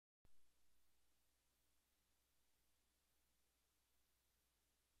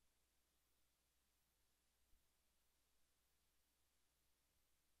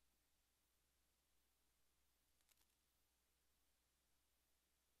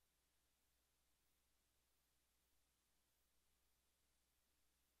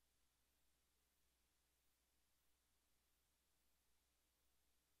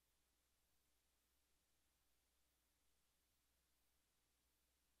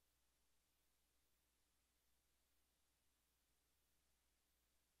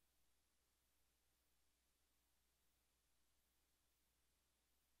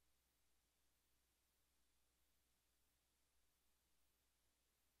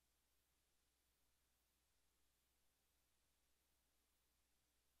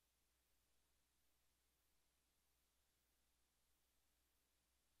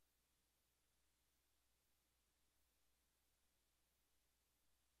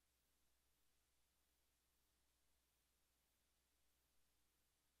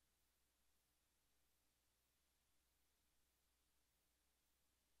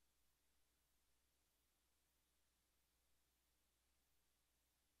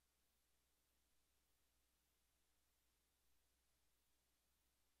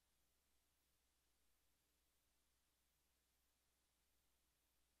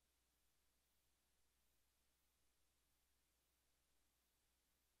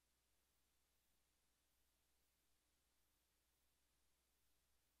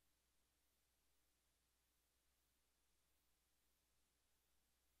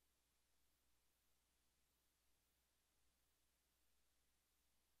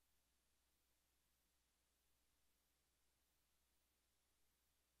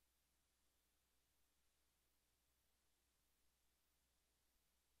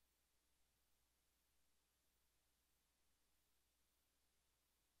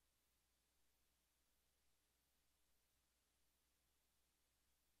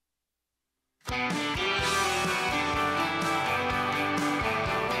Hey,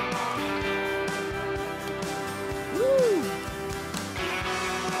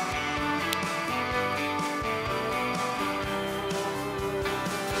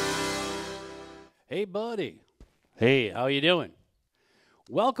 buddy. Hey, how you doing?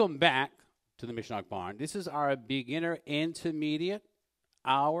 Welcome back to the Mishnock Barn. This is our beginner intermediate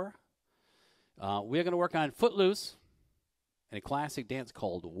hour. We're going to work on Footloose and a classic dance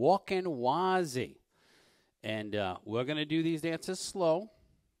called Walkin Wazi. And we're going to do these dances slow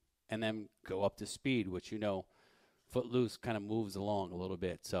and then go up to speed, which, you know, Footloose kind of moves along a little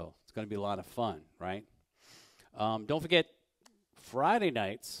bit. So it's going to be a lot of fun, right? Don't forget, Friday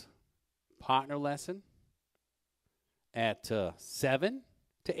nights, partner lesson at 7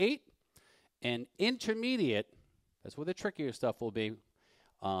 to 8. And intermediate, that's where the trickier stuff will be,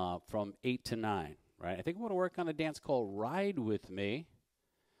 from 8 to 9, right? I think we're going to work on a dance called Ride With Me,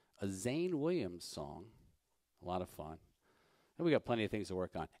 a Zane Williams song. A lot of fun. And we got plenty of things to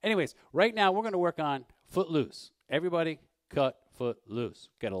work on. Anyways, right now we're going to work on Footloose. Everybody cut Footloose.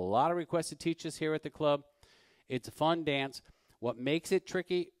 Got a lot of requested teachers here at the club. It's a fun dance. What makes it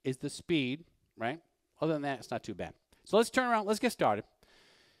tricky is the speed, right? Other than that, it's not too bad. So let's turn around. Let's get started.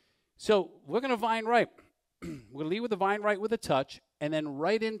 So we're going to vine right. We're going to lead with a vine right with a touch, and then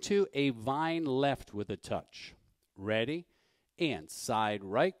right into a vine left with a touch. Ready? And side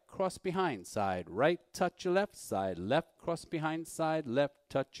right, cross behind, side right, touch your left, side left, cross behind, side left,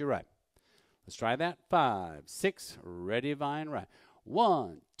 touch your right. Let's try that. 5, 6, ready, vine right.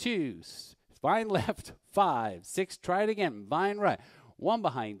 1, 2, vine left, 5, 6, try it again, vine right. 1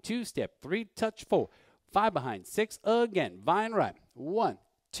 behind, 2, step, 3, touch, 4, 5 behind, 6, again, vine right. 1,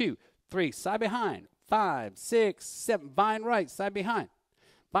 2, 3, side behind, 5, 6, 7, vine right, side behind,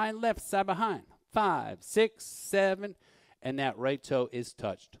 vine left, side behind, 5, 6, 7, and that right toe is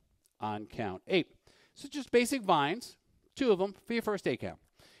touched on count 8. So just basic vines, 2 of them for your first 8 count.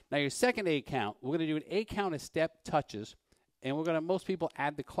 Now your second 8 count, we're going to do an 8 count of step touches, and we're going to, most people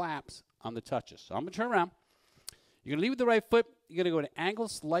add the claps on the touches. So I'm going to turn around. You're going to lead with the right foot. You're going to go to angle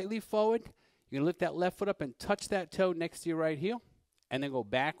slightly forward. You're going to lift that left foot up and touch that toe next to your right heel, and then go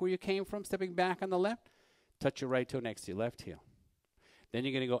back where you came from, stepping back on the left. Touch your right toe next to your left heel. Then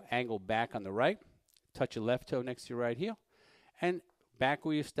you're going to go angle back on the right, touch your left toe next to your right heel, and back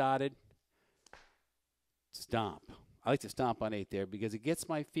where you started, stomp. I like to stomp on 8 there because it gets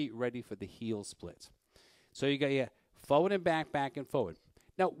my feet ready for the heel splits. So you got your forward and back, back and forward.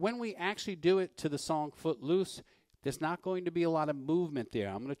 Now, when we actually do it to the song Footloose, there's not going to be a lot of movement there.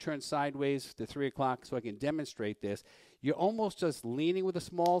 I'm going to turn sideways to 3 o'clock so I can demonstrate this. You're almost just leaning with a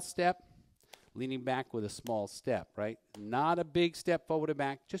small step, leaning back with a small step, right? Not a big step forward or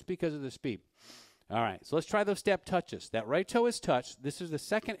back just because of the speed. All right, so let's try those step touches. That right toe is touched. This is the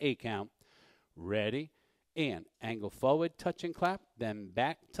second 8 count. Ready? And angle forward, touch and clap, then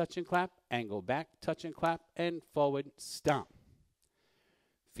back, touch and clap, angle back, touch and clap, and forward, stomp.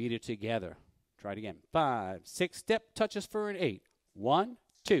 Feet are together. Try it again. 5, 6, step touches for an 8. 1,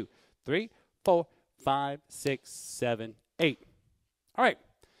 2, 3, 4, 5, 6, 7, 8. All right,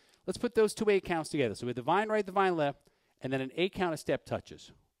 let's put those 2 8 counts together. So we have the vine right, the vine left, and then an 8 count of step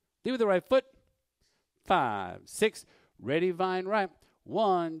touches. Lead with the right foot. 5, 6, ready, vine right.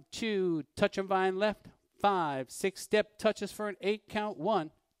 1, 2, touch and vine left. 5, 6, step touches for an 8 count.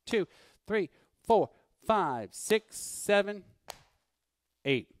 1, 2, 3, 4, 5, 6, 7,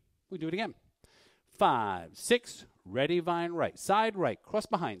 8. We do it again. 5, 6, ready, vine right. Side right, cross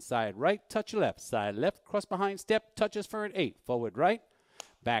behind, side right, touch left. Side left, cross behind, step touches for an 8. Forward right,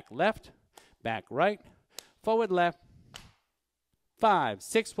 back left, back right, forward left. 5,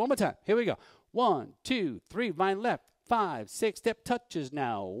 6, one more time. Here we go. 1, 2, 3, vine left. 5, 6, step touches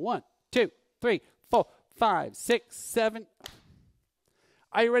now. 1, 2, 3, 4, 5, 6, 7.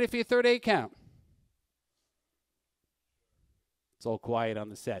 Are you ready for your third 8 count? It's all quiet on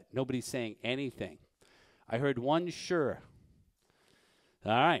the set. Nobody's saying anything. I heard one sure.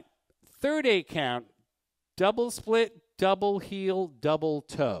 All right. Third 8 count, double split, double heel, double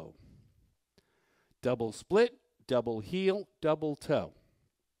toe. Double split, double heel, double toe.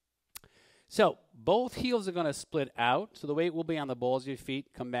 So both heels are going to split out. So the weight will be on the balls of your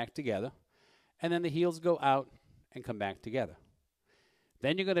feet, come back together. And then the heels go out and come back together.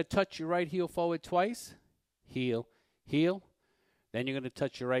 Then you're going to touch your right heel forward twice. Heel, heel. Then you're going to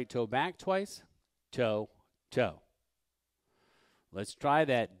touch your right toe back twice. Toe, toe. Let's try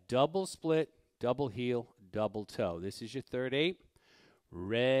that double split, double heel, double toe. This is your third 8.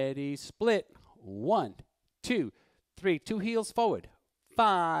 Ready, split. 1, 2, 3. 2 heels forward.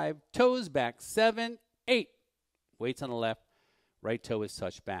 5, toes back. 7, 8. Weights on the left. Right toe is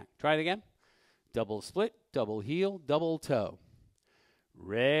touched back. Try it again. double split, double heel, double toe.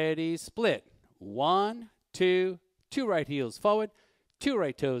 Ready, split. 1, 2, 2 right heels forward, 2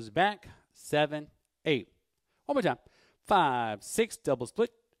 right toes back, 7, 8. One more time. 5, 6, double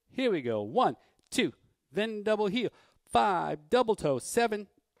split. Here we go. 1, 2, then double heel. 5, double toe, 7,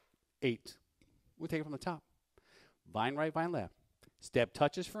 8. We'll take it from the top. Vine right, vine left. Step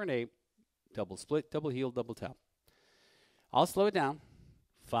touches for an 8. Double split, double heel, double toe. I'll slow it down.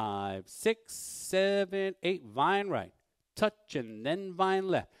 5, 6, 7, 8. Vine right. Touch and then vine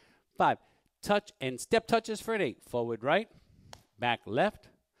left. 5. Touch and step touches for an 8. Forward right. Back left.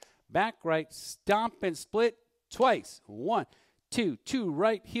 Back right. Stomp and split twice. 1, 2. 2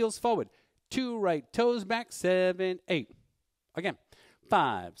 right heels forward. 2 right toes back. 7, 8. Again.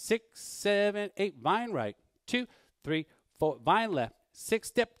 5, 6, 7, 8. Vine right. 2, 3, 4. Vine left. 6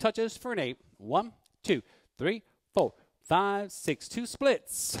 step touches for an 8. 1, 2, 3, 4, 5, 6. 2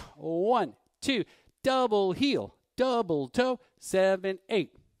 splits. 1, 2. Double heel. Double toe. 7,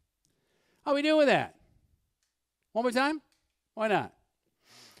 8. How we doing with that? One more time? Why not?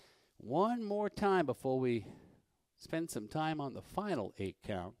 One more time before we spend some time on the final 8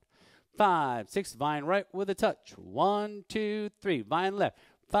 count. 5, 6, vine right with a touch. 1, 2, 3, vine left.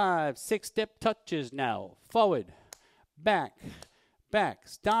 5, 6 step touches now. Forward, back, back.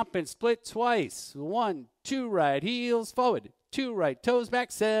 Stomp and split twice. 1, 2 right heels forward. 2 right toes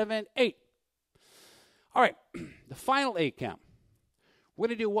back. 7, 8. All right, the final 8 count. We're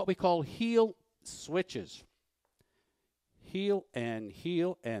going to do what we call heel switches. Heel and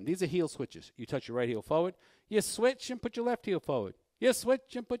heel, and these are heel switches. You touch your right heel forward. You switch and put your left heel forward. You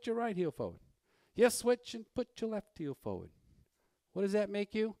switch and put your right heel forward. You switch and put your left heel forward. What does that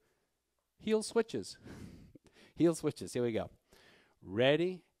make you? Heel switches. Heel switches. Here we go.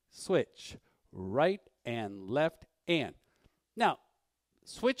 Ready, switch. Right and left and. Now,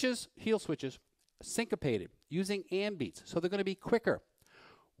 switches, heel switches, syncopated, using and beats. So they're going to be quicker.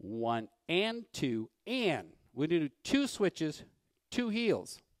 1 and 2 and. We're going to do 2 switches, 2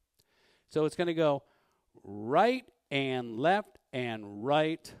 heels. So it's going to go right and left and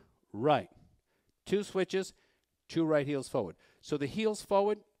right, right. 2 switches, 2 right heels forward. So the heels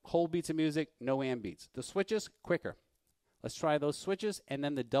forward, whole beats of music, no and beats. The switches, quicker. Let's try those switches and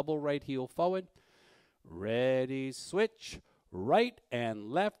then the double right heel forward. Ready, switch, right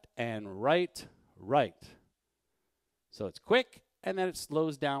and left and right, right. So it's quick and then it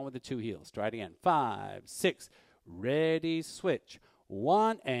slows down with the 2 heels. Try it again. 5, 6, ready, switch.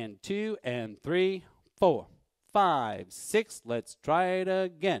 1 and 2 and 3, 4, 5, 6. Let's try it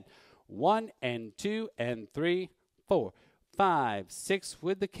again. 1 and 2 and 3, 4, 5, 6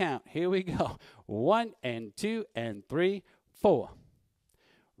 with the count. Here we go. 1 and 2 and 3, 4.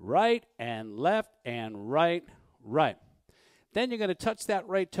 Right and left and right, right. Then you're going to touch that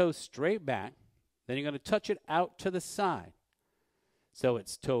right toe straight back. Then you're going to touch it out to the side. So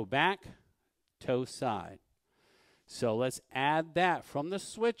it's toe back, toe side. So let's add that from the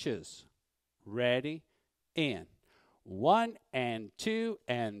switches. Ready, and 1 and 2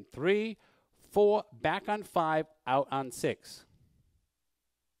 and 3, 4, back on 5, out on 6.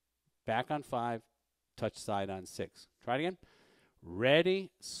 Back on 5, touch side on 6. Try it again.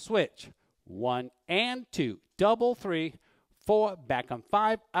 Ready, switch. 1 and 2, double 3, 4, back on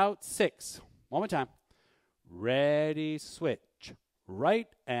 5, out 6. One more time. Ready, switch. Right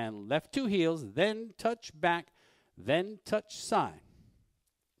and left 2 heels, then touch back, then touch side.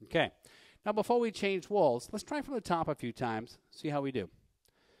 Okay. Now, before we change walls, let's try from the top a few times, see how we do.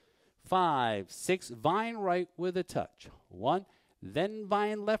 5, 6, vine right with a touch. 1, then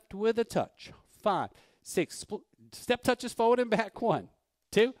vine left with a touch. 5, 6, step touches forward and back. 1,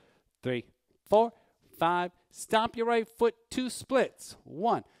 2, 3, 4, 5. Stomp your right foot, 2 splits.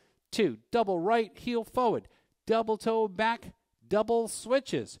 1, 2, double right heel forward. Double toe back, double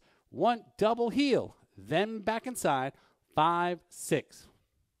switches. 1, double heel, then back inside. 5, 6.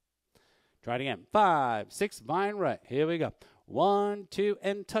 Try it again. 5, 6, vine right. Here we go. 1, 2,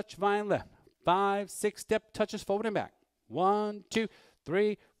 and touch vine left. 5, 6, step touches forward and back. 1, 2,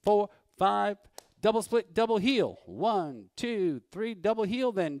 3, 4, 5. Double split, double heel. 1, 2, 3, double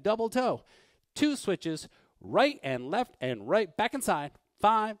heel, then double toe. 2 switches, right and left and right, back inside.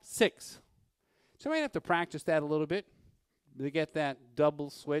 5, 6. So we might have to practice that a little bit to get that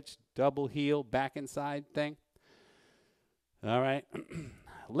double switch, double heel, back inside thing. All right.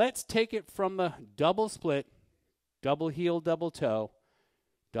 Let's take it from the double split, double heel, double toe,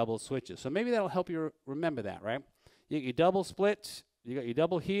 double switches. So maybe that'll help you remember that, right? You got your double splits, you got your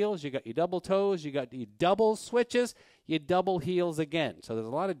double heels, you got your double toes, you got your double switches, your double heels again. So there's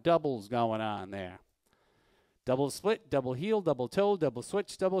a lot of doubles going on there. Double split, double heel, double toe, double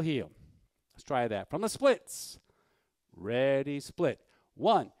switch, double heel. Let's try that. From the splits. Ready, split.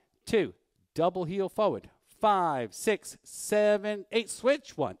 1, 2, double heel forward. 5, 6, 7, 8.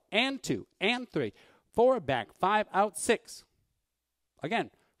 Switch. 1 and 2 and 3. 4 back. 5 out. 6. Again,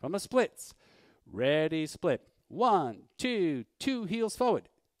 from the splits. Ready, split. 1, 2, 2 heels forward.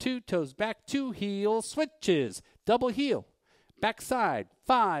 2 toes back. 2 heels. Switches. Double heel. Backside.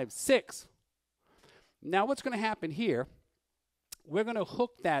 5, 6. Now what's going to happen here, we're going to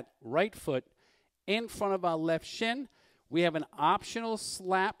hook that right foot in front of our left shin. We have an optional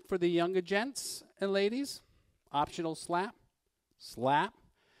slap for the younger gents and ladies. Optional slap, slap.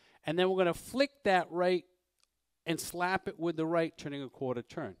 And then we're going to flick that right and slap it with the right, turning a quarter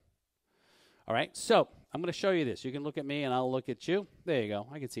turn. All right, so I'm going to show you this. You can look at me and I'll look at you. There you go.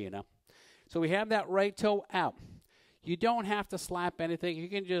 I can see you now. So we have that right toe out. You don't have to slap anything. You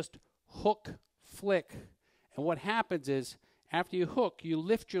can just hook, flick. And what happens is, after you hook, you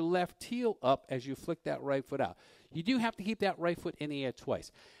lift your left heel up as you flick that right foot out. You do have to keep that right foot in the air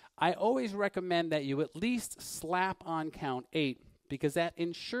twice. I always recommend that you at least slap on count 8 because that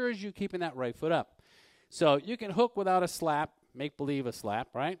ensures you keeping that right foot up. So you can hook without a slap, make believe a slap,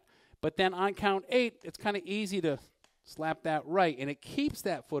 right? But then on count 8, it's kind of easy to slap that right, and it keeps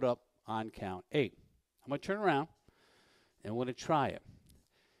that foot up on count 8. I'm going to turn around, and we're going to try it.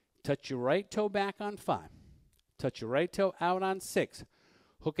 Touch your right toe back on 5. Touch your right toe out on 6.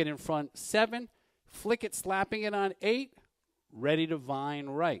 Hook it in front 7. Flick it, slapping it on 8. Ready to vine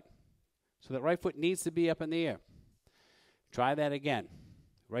right. So that right foot needs to be up in the air. Try that again.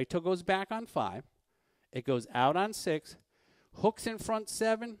 Right toe goes back on 5. It goes out on 6. Hooks in front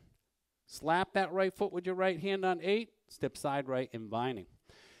 7. Slap that right foot with your right hand on 8. Step side right and vining.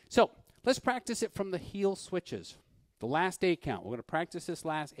 So let's practice it from the heel switches. The last 8 count. We're going to practice this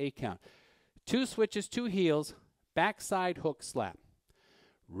last 8 count. 2 switches, 2 heels, backside hook slap.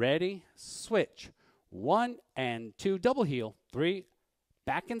 Ready, switch. 1 and 2, double heel. 3,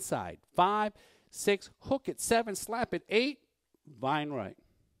 back inside. 5, 6, hook it. 7, slap it. 8, vine right.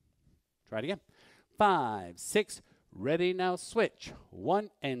 Try it again. 5, 6, ready now, switch. 1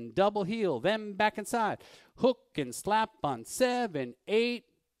 and double heel, then back inside. Hook and slap on 7, 8,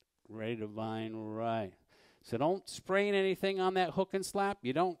 ready to vine right. So don't sprain anything on that hook and slap.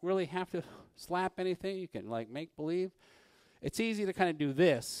 You don't really have to slap anything. You can like make believe. It's easy to kind of do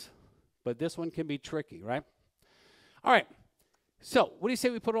this, but this one can be tricky, right? All right. So what do you say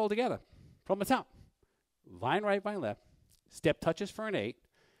we put it all together? From the top. Vine right, vine left. Step touches for an 8.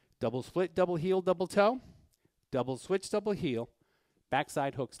 Double split, double heel, double toe. Double switch, double heel.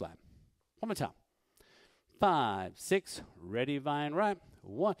 Backside hook slap. From the top. 5, 6, ready, vine right.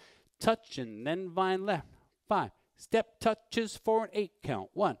 1, touch and then vine left. 5, step touches for an 8 count.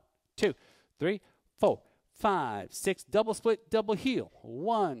 1, 2, 3, 4, 5, 6, double split, double heel.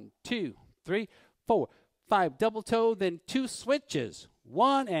 1, 2, 3, 4, 5, double toe, then 2 switches.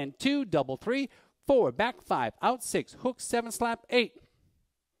 1 and 2, double 3, 4, back 5, out 6, hook 7, slap 8.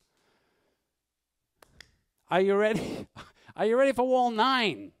 Are you ready? Are you ready for wall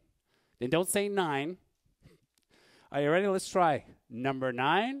 9? Then don't say 9. Are you ready? Let's try number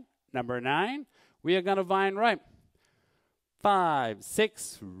 9. Number 9. We are going to vine right. 5,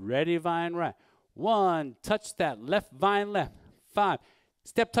 6, ready, vine right. 1, touch that left, vine left. 5,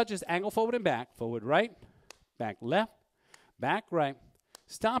 step touches, angle forward and back. Forward right, back left, back right.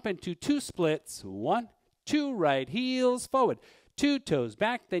 Stomp into 2 splits. 1, 2 right, heels forward. 2 toes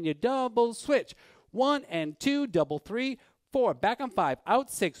back, then you double switch. 1 and 2, double 3, 4, back on 5,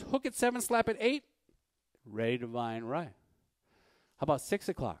 out 6, hook at 7, slap at 8. Ready to vine right. How about 6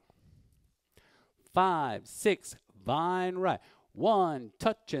 o'clock? 5, 6, vine right. 1,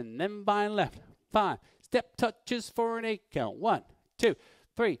 touch and then vine left. 5, step touches for an 8 count. 1, 2,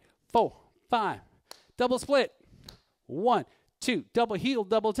 3, 4, 5. Double split. 1, 2, double heel,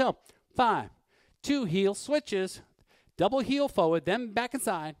 double toe. 5, 2 heel switches. Double heel forward, then back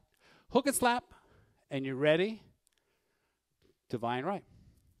inside. Hook and slap. And you're ready to vine right.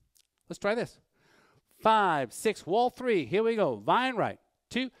 Let's try this. 5, 6, wall 3. Here we go. Vine right.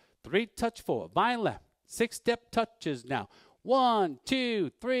 2, 3, touch 4. Vine left. 6 step touches now. 1,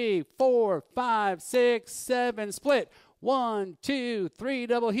 2, 3, 4, 5, 6, 7, split. 1, 2, 3,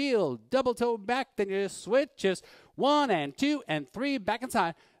 double heel. Double toe back, then you switches. 1 and 2 and 3, back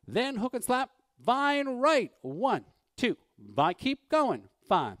inside. Then hook and slap. Vine right. 1, 2. Keep going.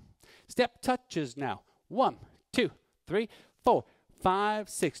 5. Step touches now. 1, 2, 3, 4, 5,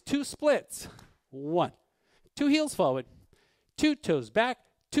 6. 2 splits. 1. 2 heels forward. 2 toes back.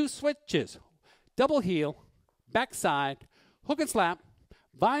 2 switches. Double heel. Backside. Hook and slap.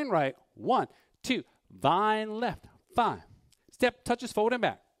 Vine right. 1, 2. Vine left. 5. Step touches forward and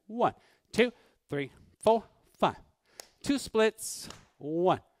back. 1, 2, 3, 4, 5. 2 splits,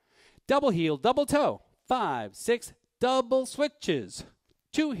 1. Double heel, double toe, 5, 6, double switches.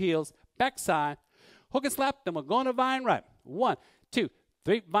 2 heels, backside, hook and slap, then we're going to vine right. 1, 2,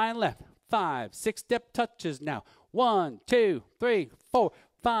 3, vine left. 5, 6 step touches now. 1, 2, 3, 4,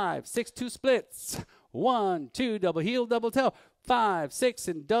 5, 6, 2 splits. 1, 2, double heel, double toe. 5, 6,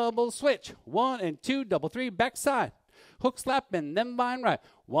 and double switch. 1 and 2, double 3, backside. Hook slap and then vine right.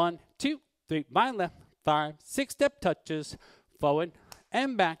 1, 2, 3, vine left. 5, 6 step touches. Forward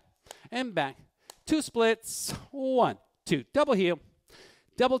and back and back. 2 splits. 1, 2, double heel.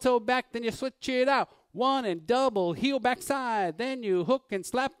 Double toe back, then you switch it out. 1 and double heel backside. Then you hook and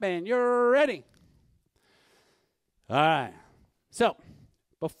slap and you're ready. All right. So,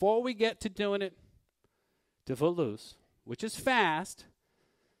 before we get to doing it to Footloose, which is fast,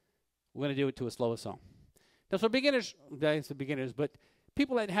 we're going to do it to a slower song. Now, for beginners, but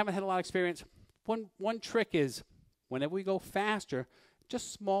people that haven't had a lot of experience, one trick is whenever we go faster,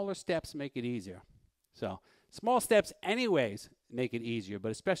 just smaller steps make it easier. So, small steps anyways make it easier,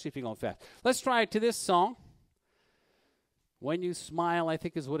 but especially if you're going fast. Let's try it to this song. When You Smile, I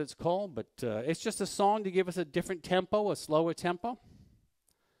think is what it's called, but it's just a song to give us a different tempo, a slower tempo.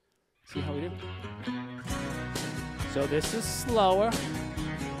 See how we do? So this is slower.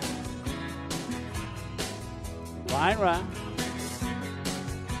 Vine right.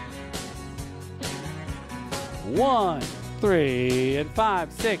 1, 3, and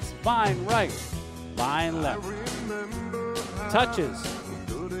 5, 6. Vine right. Vine left. Touches.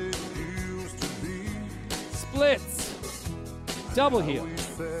 Splits. Double heel.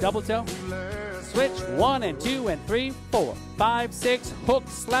 Double toe. Switch. 1 and 2 and 3, 4, 5, 6. Hook,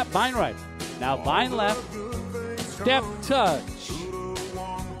 slap, vine right. Now vine left. Step touch.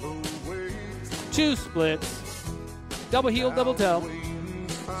 2 splits. Double heel, double toe.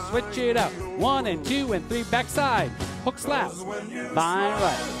 Switch it out. 1 and 2 and 3, backside. Hook slap. Vine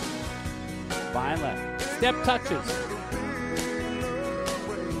right. Vine left. Step touches.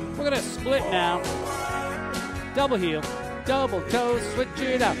 We're going to split now. Double heel. Double toe. Switch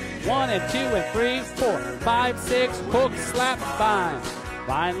it out. 1 and 2 and 3, 4, 5, 6. Hook slap. Vine.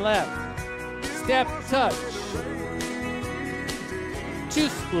 Vine left. Step touch. 2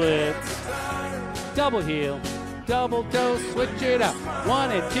 splits. Double heel. Double toe, switch it up.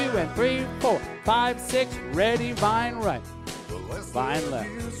 1 and 2 and 3, 4, 5, 6. Ready, vine right. Vine left.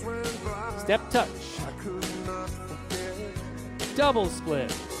 Step touch. Double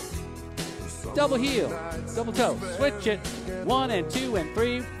split. Double heel. Double toe. Switch it. 1 and 2 and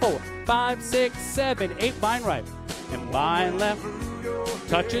 3, 4, 5, 6, 7, 8. Vine right. And vine left.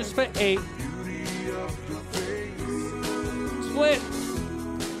 Touches for 8. Split.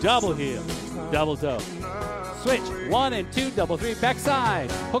 Double heel. Double toe. Switch. 1 and 2, double 3,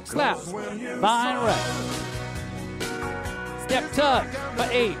 backside. Hook slap. Vine right. Step touch for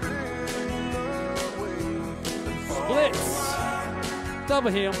 8. Splits.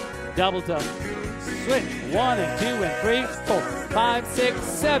 Double heel. Double toe. Switch. 1 and 2 and 3, 4, 5, 6,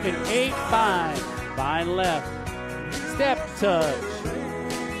 7, 8. Vine. Vine left. Step touch.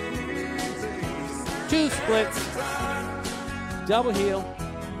 2 splits. Double heel.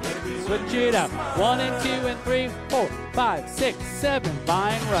 Switch it up. 1 and 2 and 3, 4, 5, 6, 7.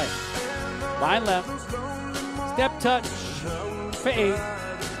 Vine right. Vine left. Step touch for 8.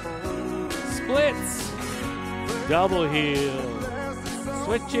 Splits. Double heel.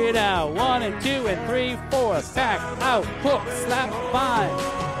 Switch it out. 1 and 2 and 3, 4. Back out. Hook. Slap. Vine.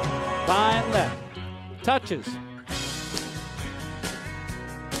 Vine left. Touches.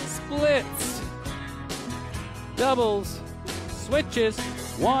 Splits. Doubles. Switches.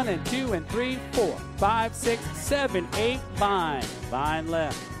 1 and 2 and 3, 4, 5, 6, 7, 8. Vine. Vine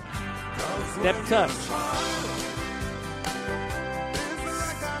left. Step touch.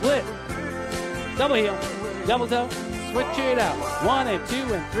 Split. Double heel. Double toe. Switch it out. 1 and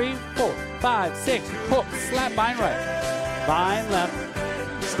 2 and 3, 4, 5, 6. Hook. Slap. Vine right. Vine left.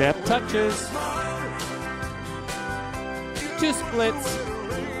 Step touches. 2 splits.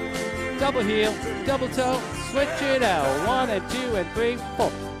 Double heel. Double toe. Switch it out. 1 and 2 and 3, 4,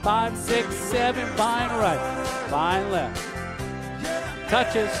 5, 6, 7. Vine right. Vine left.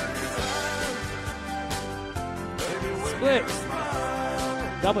 Touches. Splits.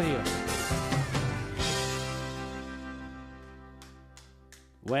 Double heel.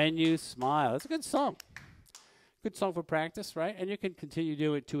 When You Smile. It's a good song. Good song for practice, right? And you can continue to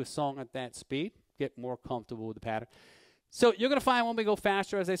do it to a song at that speed. Get more comfortable with the pattern. So you're going to find when we go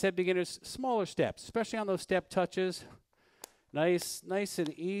faster, as I said, beginners, smaller steps, especially on those step touches. Nice and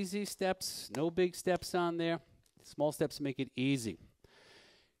easy steps. No big steps on there. Small steps make it easy.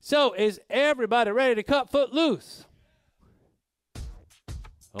 So, is everybody ready to cut Footloose?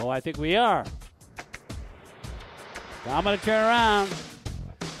 Oh, I think we are. I'm going to turn around.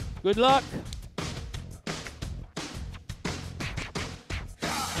 Good luck.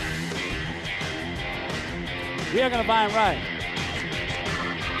 We are going to find right.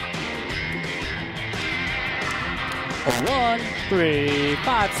 1, 3,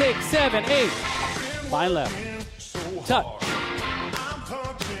 5, 6, 7, 8. Find left. Touch.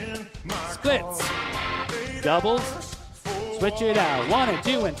 Splits. Doubles. Switch it out. 1 and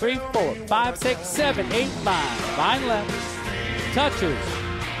 2 and 3, 4, 5, 6, 7, 8, 9. Find left. Touches.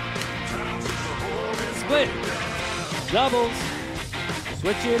 Split. Doubles.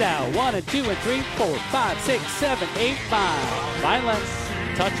 Switch it out. 1 and 2 and 3, 4, 5, 6, 7, 8, 9. Find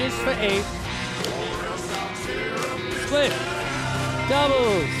left. Touches for 8. Split.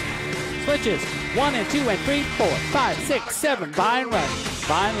 Doubles. Switches. 1 and 2 and 3, 4, 5, 6, 7. Bind right.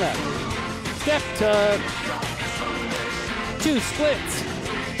 Bind left. Step touch. 2 splits.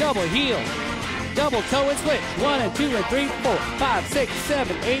 Double heel. Double toe and switch. 1 and 2 and 3, 4, 5, 6,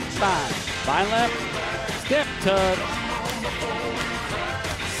 7, 8, bind. Bind left. Step touch.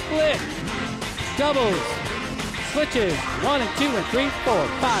 Split. Doubles. Switches. 1 and 2 and 3, 4,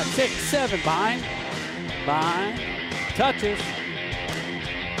 5, 6, 7. Bind. Bind. Touches.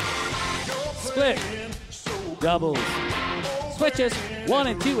 Split. Doubles. Switches. 1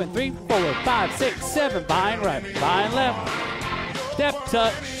 and 2 and 3, 4, 5, 6, 7. Bind right. Bind left. Step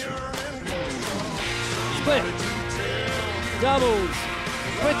touch. Split. Doubles.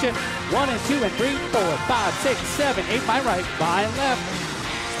 Switch it. 1 and 2 and 3, 4, 5, 6, 7, 8. Bind right. Bind left.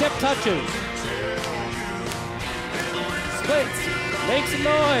 Step touches. Splits. Make some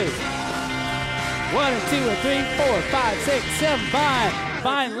noise. 1 and 2 and 3, 4, 5, 6, 7. Bind.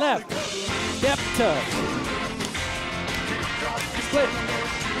 Bind left. Step touch. Split.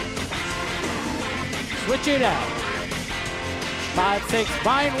 Switch it out. 5, 6.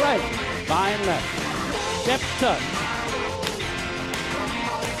 Bind right. Bind left. Step touch.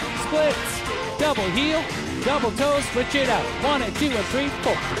 Splits. Double heel. Double toe. Switch it out. 1 and 2 and 3,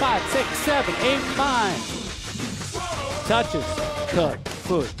 4, 5, 6, 7, 8. Bind. Touches. Cut.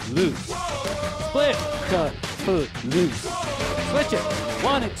 Foot loose. Split. Cut. Foot loose. Switch it.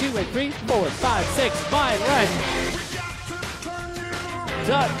 1 and 2 and 3, 4, 5, 6. Bind right.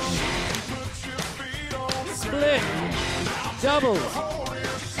 Touch. Split. Doubles.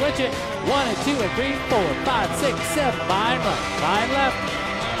 Switch it. 1 and 2 and 3, 4, 5, 6, 7. Bind right. Bind left.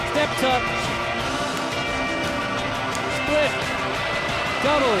 Step touch. Split.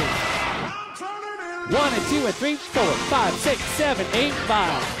 Doubles. 1 and 2 and 3, 4, 5, 6, 7, 8.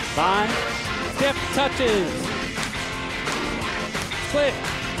 Bind. Bind. Step touches. Split.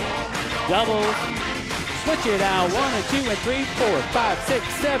 Doubles. Switch it out. 1 and 2 and 3, 4, 5,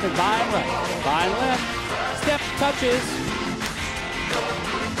 6, 7. Bind right. Bind left. Step touches.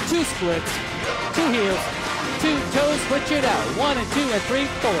 2 splits. 2 heels. 2 toes. Switch it out. 1 and 2 and 3,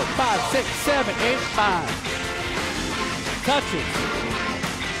 4, 5, 6, 7, 8. Bind. Touches.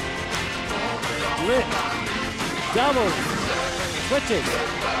 Split. Doubles. Switches.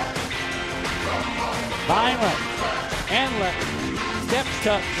 Bind right. And left. Step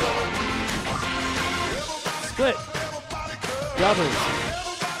touch. Split. Doubles.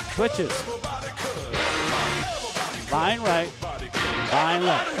 Switches. Bind right. Bind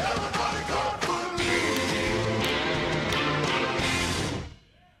left.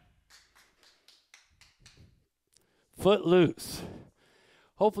 Footloose.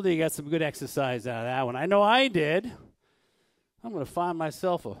 Hopefully you got some good exercise out of that one. I know I did. I'm going to find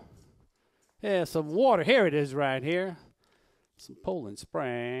myself some water. Here it is right here. Some Poland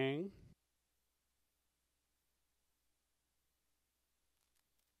Spring.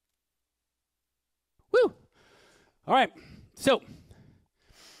 Woo! All right. So,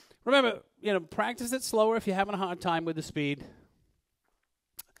 remember, practice it slower if you're having a hard time with the speed.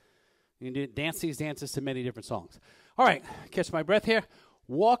 You can dance these dances to many different songs. All right. Catch my breath here.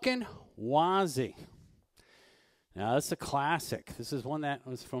 Walkin Wazi. Now, this is a classic. This is one that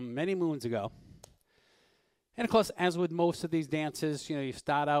was from many moons ago. And, of course, as with most of these dances, you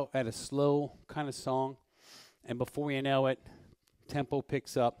start out at a slow kind of song, and before you know it, tempo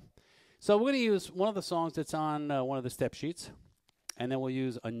picks up. So we're going to use one of the songs that's on one of the step sheets, and then we'll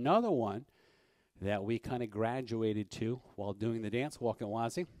use another one that we kind of graduated to while doing the dance, Walkin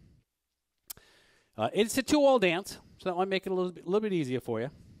Wazi. It's a 2-all dance, so that might make it a little bit easier for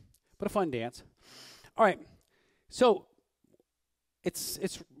you, but a fun dance. All right, so it's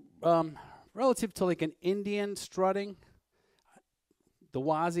relative to like an Indian strutting, the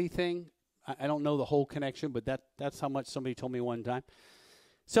Wazi thing. I don't know the whole connection, but that's how much somebody told me one time.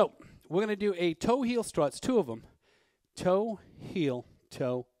 So we're going to do a toe heel struts, 2 of them. Toe, heel,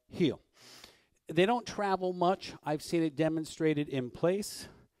 toe, heel. They don't travel much. I've seen it demonstrated in place.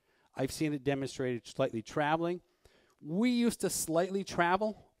 I've seen it demonstrated slightly traveling. We used to slightly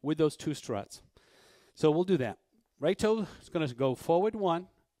travel with those 2 struts. So we'll do that. Right toe is going to go forward 1,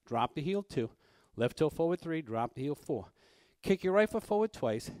 drop the heel 2. Left toe forward 3, drop the heel 4. Kick your right foot forward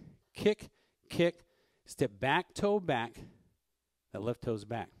twice. Kick, kick, step back, toe back. That left toe's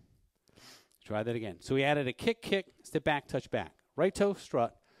back. Try that again. So we added a kick, kick, step back, touch back. Right toe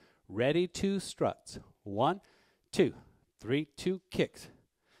strut. Ready, 2 struts. 1, 2, 3, 2 kicks.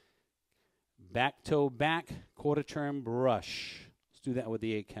 Back toe back, quarter turn brush. Let's do that with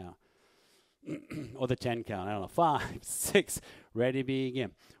the 8 count. Or the 10 count. I don't know. 5, 6, ready,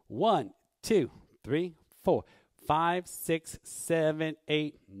 begin. 1, 2, 3, 4, 5, 6, 7,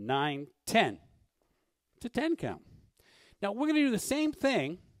 8, 9, 10. It's a 10 count. Now we're going to do the same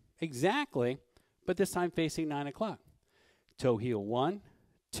thing exactly, but this time facing 9 o'clock. Toe heel 1,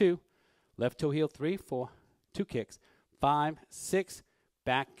 2, left toe heel 3, 4, 2 kicks, 5, 6,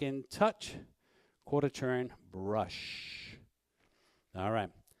 back and touch, quarter turn, brush. All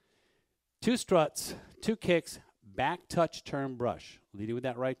right. 2 struts, 2 kicks, back touch, turn, brush. Leading with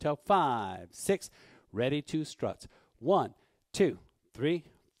that right toe. 5, 6, ready, 2 struts. 1, 2, 3,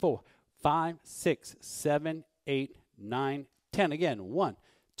 4, 5, 6, 7, 8, 9, 10. Again, 1,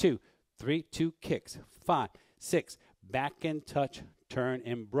 2, 3, 2 kicks. 5, 6, back and touch, turn,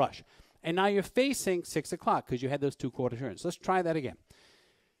 and brush. And now you're facing 6 o'clock because you had those 2 quarter turns. Let's try that again.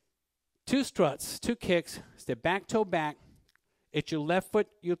 2 struts, 2 kicks, step back, toe back. It's your left foot,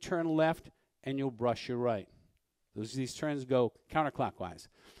 you'll turn left, and you'll brush your right. These turns go counterclockwise.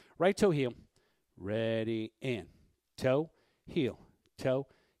 Right toe heel, ready, in. Toe, heel,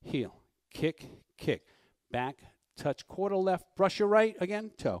 kick, kick. Back, touch, quarter left, brush your right,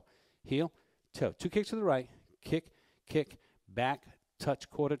 again, toe, heel, toe. 2 kicks to the right, kick, kick, back, touch,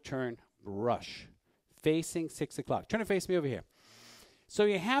 quarter turn, brush. Facing 6 o'clock. Turn and face me over here. So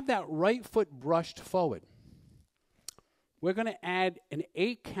you have that right foot brushed forward. We're going to add an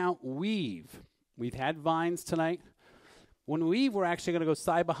 8 count weave. We've had vines tonight. When we weave, we're actually going to go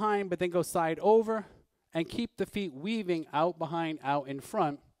side behind, but then go side over and keep the feet weaving out behind, out in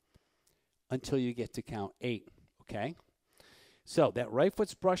front until you get to count 8, okay? So that right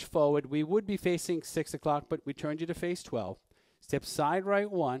foot's brushed forward. We would be facing 6 o'clock, but we turned you to face 12. Step side right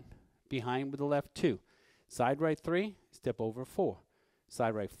 1, behind with the left 2. Side right 3, step over 4.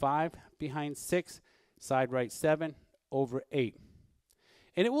 Side right 5, behind 6. Side right 7, over 8.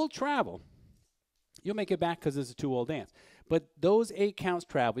 And it will travel. You'll make it back because it's a 2-all dance. But those 8 counts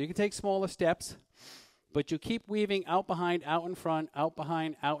travel. You can take smaller steps, but you keep weaving out behind, out in front, out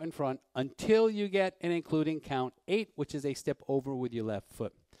behind, out in front until you get and including count 8, which is a step over with your left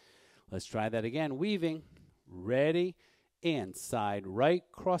foot. Let's try that again. Weaving, ready, in. Side right,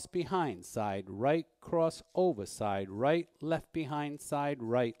 cross behind. Side right, cross over. Side right, left behind. Side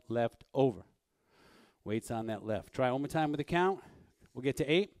right, left over. Weights on that left. Try one more time with the count. We'll get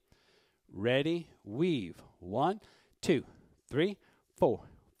to 8. Ready, weave. 1, 2, 3, 4,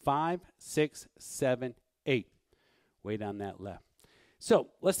 5, 6, 7, 8. Weight on that left. So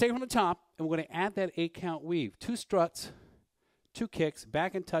let's take it from the top, and we're going to add that 8 count weave. 2 struts, 2 kicks,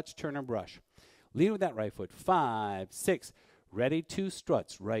 back and touch, turn and brush. Lead with that right foot. 5, 6. Ready, 2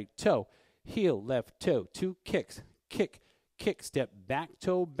 struts. Right toe, heel, left toe. 2 kicks, kick, kick, step back,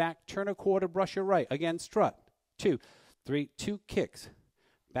 toe back, turn a quarter, brush your right. Again, strut. 2, 3, 2 kicks.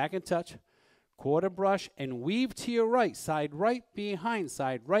 Back and touch, quarter brush, and weave to your right. Side right, behind,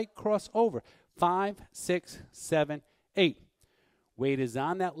 side right, cross over. 5, 6, 7, 8. Weight is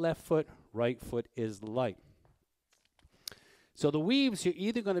on that left foot, right foot is light. So the weaves, you're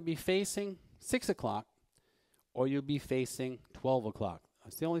either going to be facing 6 o'clock or you'll be facing 12 o'clock.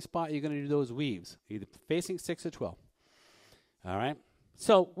 That's the only spot you're going to do those weaves, either facing 6 or 12. All right?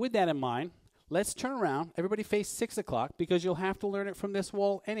 So with that in mind, let's turn around. Everybody face 6 o'clock because you'll have to learn it from this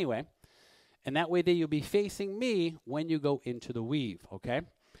wall anyway. And that way there you'll be facing me when you go into the weave, okay?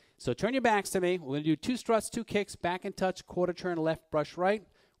 So turn your backs to me. We're going to do 2 struts, 2 kicks, back and touch, quarter turn, left, brush, right.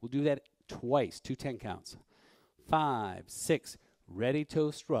 We'll do that twice, 2 10 counts. 5, 6, ready toe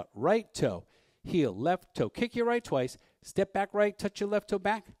strut, right toe, heel, left toe. Kick your right twice, step back right, touch your left toe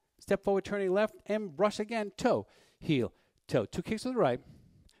back, step forward, turning left, and brush again, toe, heel, toe. 2 kicks to the right,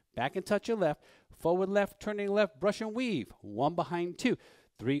 back and touch your left, forward left, turning left, brush and weave. 1 behind 2,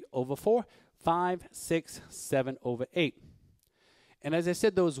 3 over 4, 5, 6, 7 over 8. And as I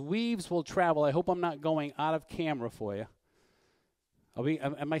said, those weaves will travel. I hope I'm not going out of camera for you.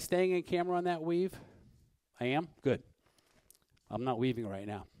 Am I staying in camera on that weave? I am? Good. I'm not weaving right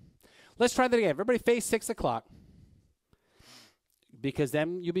now. Let's try that again. Everybody face 6 o'clock, because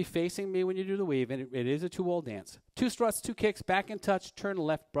then you'll be facing me when you do the weave, and it is a 2-wall dance. 2 struts, 2 kicks, back and touch, turn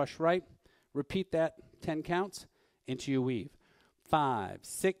left, brush right. Repeat that 10 counts into your weave. 5,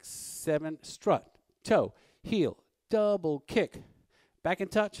 6, 7, strut, toe, heel, double kick, back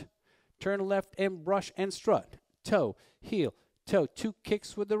and touch, turn left and brush and strut, toe, heel, toe, 2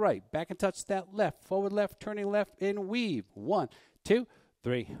 kicks with the right, back and touch that left, forward left, turning left and weave. 1, 2,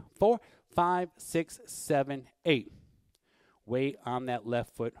 3, 4, 5, 6, 7, 8. Weight on that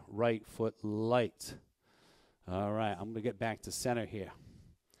left foot, right foot light. All right, I'm going to get back to center here.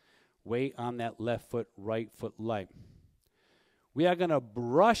 Weight on that left foot, right foot light. We are going to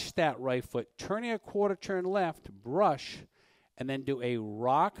brush that right foot, turning a quarter turn left, brush, and then do a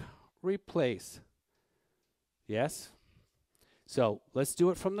rock replace. Yes? So let's do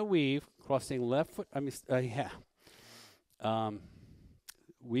it from the weave, crossing left foot,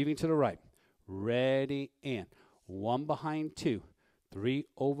 weaving to the right. Ready, and 1 behind 2, 3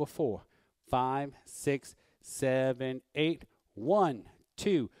 over 4, 5, 6, 7, 8, 1,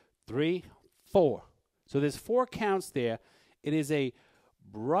 2, 3, 4. So there's 4 counts there. It is a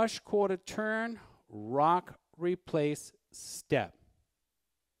brush quarter turn, rock, replace, step.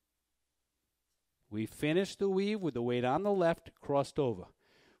 We finished the weave with the weight on the left, crossed over.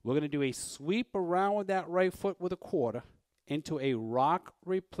 We're going to do a sweep around with that right foot with a quarter into a rock,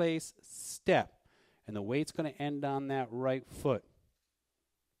 replace, step. And the weight's going to end on that right foot.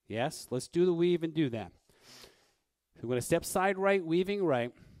 Yes? Let's do the weave and do that. We're going to step side right, weaving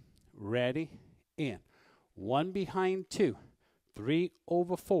right. Ready, in. 1 behind 2, 3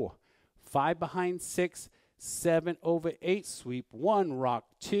 over 4, 5 behind 6, 7 over 8, sweep 1, rock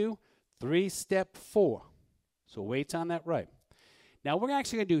 2, 3, step 4. So weight's on that right. Now we're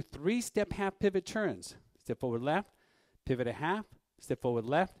actually going to do 3-step half pivot turns. Step forward left, pivot a half, step forward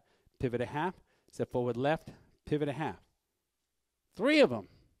left, pivot a half, step forward left, pivot a half. 3 of them.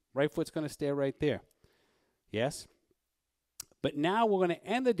 Right foot's going to stay right there. Yes? But now we're going to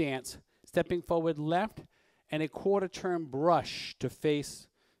end the dance stepping forward left and a quarter turn brush to face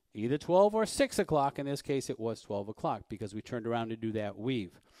either 12 or 6 o'clock. In this case, it was 12 o'clock because we turned around to do that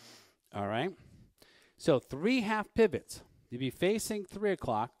weave. All right? So 3 half pivots. You'll be facing 3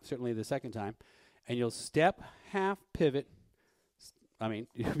 o'clock, certainly the second time, and you'll step, half pivot.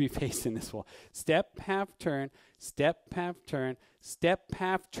 You'll be facing this wall. Step, half turn, step, half turn, step,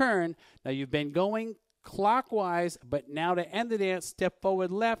 half turn. Now you've been going clockwise, but now to end the dance, step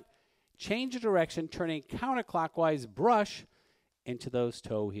forward left, change the direction, turning counterclockwise, brush into those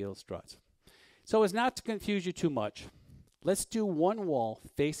toe heel struts. So as not to confuse you too much, let's do 1 wall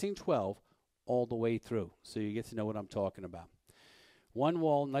facing 12 all the way through so you get to know what I'm talking about. 1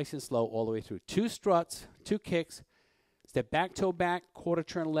 wall, nice and slow, all the way through. 2 struts, 2 kicks, step back, toe back, quarter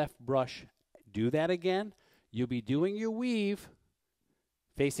turn left, brush. Do that again. You'll be doing your weave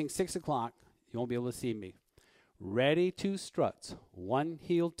facing 6 o'clock. You won't be able to see me. Ready, 2 struts. 1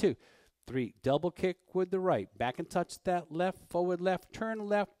 heel, 2. 3, double kick with the right. Back and touch that left, forward left, turn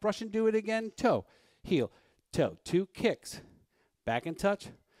left, brush and do it again. Toe, heel, toe. 2 kicks. Back and touch.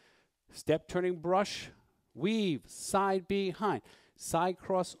 Step turning brush, weave, side behind. Side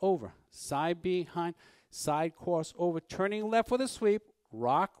cross over, side behind, side cross over, turning left with a sweep,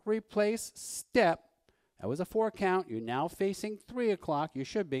 rock, replace, step. That was a 4 count. You're now facing 3 o'clock. You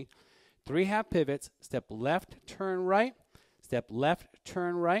should be. 3 half pivots, step left, turn right, step left,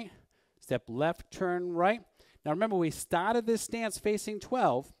 turn right, step left, turn right. Now remember, we started this stance facing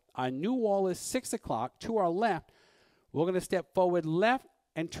 12. Our new wall is 6 o'clock. To our left, we're going to step forward left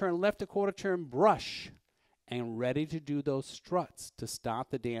and turn left a quarter turn, brush, and ready to do those struts to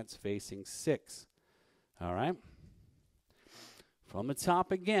start the dance facing 6. All right? From the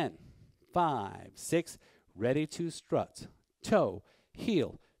top again. 5, 6, ready to struts. Toe,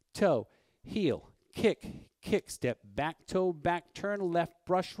 heel, kick, kick, step back, toe back, turn left,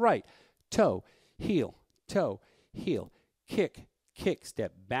 brush right. Toe, heel, kick, kick,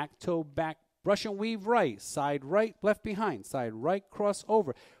 step back, toe back, brush and weave right, left behind, side right, cross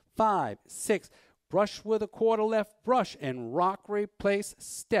over. 5, 6, brush with a quarter left, brush, and rock, replace,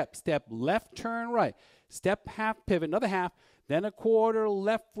 step, step left, turn right, step half pivot, another half, then a quarter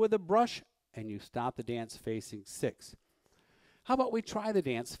left with a brush, and you stop the dance facing 6. How about we try the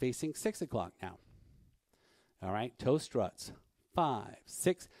dance facing 6 o'clock now? All right, toe struts. 5,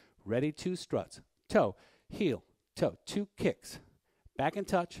 6, ready, 2 struts. Toe, heel, toe, 2 kicks. Back and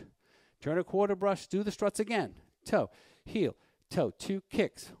touch. Turn a quarter brush, do the struts again. Toe, heel, toe, 2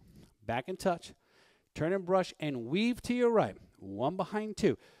 kicks. Back and touch. Turn and brush and weave to your right. 1 behind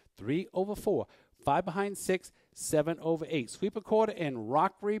 2. 3 over 4, 5 behind 6, 7 over 8. Sweep a quarter and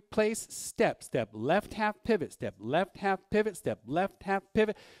rock, replace, step, step, left half pivot, step, left half pivot, step, left half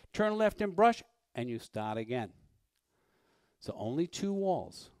pivot, turn left and brush, and you start again. So only 2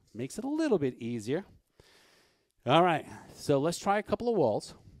 walls. Makes it a little bit easier. All right, so let's try a couple of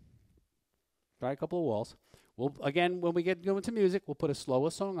walls. We'll, again, when we get going to music, we'll put a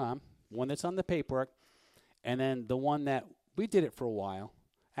slower song on, one that's on the paperwork, and then the one that we did it for a while.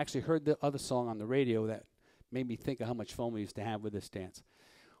 Actually heard the other song on the radio that made me think of how much fun we used to have with this dance.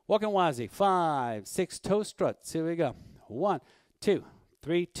 Walkin Wazi, 5, 6 toe struts. Here we go. 1, 2,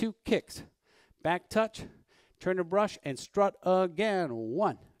 3, 2 kicks. Back touch, turn the brush, and strut again.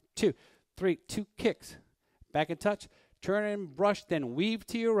 1, 2, 3, 2 kicks. Back and touch, turn and brush, then weave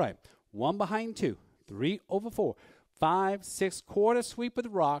to your right. 1 behind 2, 3 over 4, 5, 6 quarter sweep with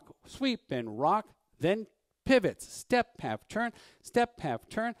rock, sweep and rock, then pivots, step, half turn, step, half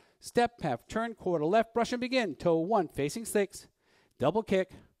turn, step, half turn, quarter left, brush and begin. Toe 1 facing 6, double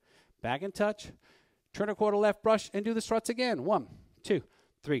kick, back and touch, turn a quarter left, brush, and do the struts again. 1, 2,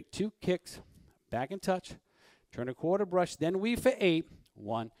 3, 2 kicks, back and touch, turn a quarter brush, then weave for 8.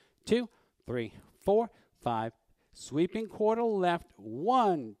 1, 2, 3, 4, 5, sweeping quarter left.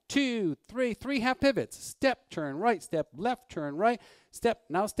 1, 2, 3, 3 half pivots. Step, turn right, step left, turn right, step,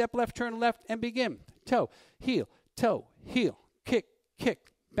 now step left, turn left, and begin. Toe, heel, kick,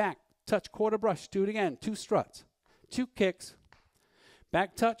 kick, back, touch, quarter brush. Do it again. 2 struts, 2 kicks,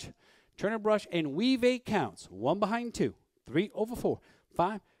 back touch, turn a brush, and weave 8 counts. 1 behind 2, 3 over 4,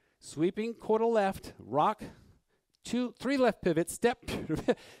 5, sweeping quarter left, rock, 2, 3 left pivots, step,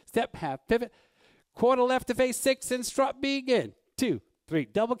 step, half pivot, quarter left to face 6, and strut begin. 2, 3,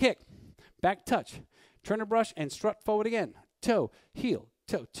 double kick, back touch, turn a brush, and strut forward again. Toe, heel,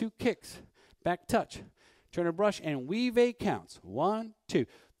 toe, 2 kicks, back touch, turn a brush, and weave 8 counts. 1, 2,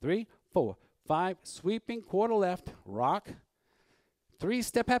 3, 4, 5, sweeping quarter left, rock, 3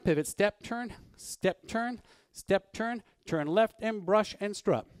 step half pivot, step, turn, turn left and brush and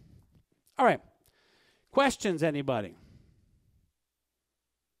strut. All right. Questions, anybody?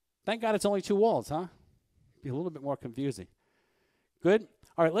 Thank God it's only 2 walls, huh? Be a little bit more confusing. Good?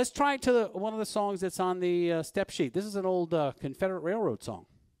 All right, let's try to one of the songs that's on the step sheet. This is an old Confederate Railroad song.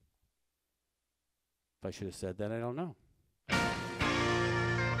 If I should have said that, I don't know.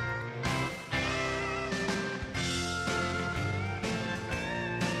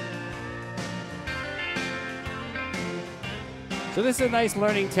 So this is a nice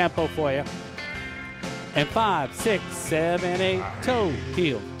learning tempo for you. And 5, 6, 7, 8, toe,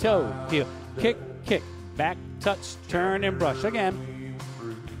 heel, kick, kick, back, touch, turn, and brush. Again,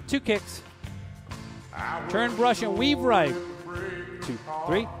 2 kicks, turn, brush, and weave right. 2,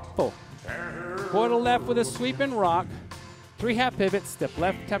 3, 4. Quarter left with a sweep and rock. 3 half pivots, step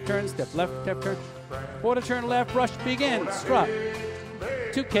left, tap turn, step left, tap turn. Quarter turn left, brush, begin, strut.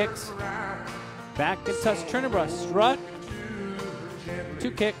 2 kicks, back and touch, turn and brush, strut.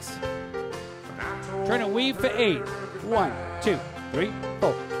 2 kicks. Turn and weave for 8. 1, 2, 3,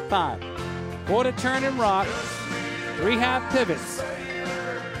 4, 5. Quarter turn and rock. 3 half pivots.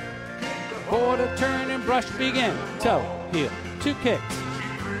 Quarter turn and brush begin. Toe, heel, 2 kicks.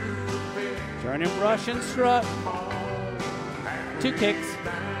 Turn and brush and strut. 2 kicks.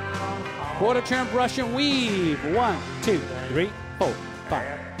 Quarter turn, brush and weave. 1, 2, 3, 4,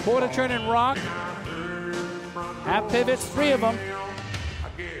 5. Quarter turn and rock. Half pivots, 3 of them.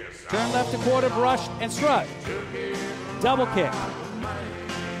 Turn left a quarter, brush, and strut. Double kick.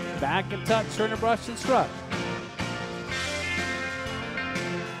 Back and touch, turn and brush, and strut.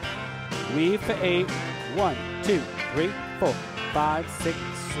 Weave for 8. 1, 2, 3, 4, 5, 6,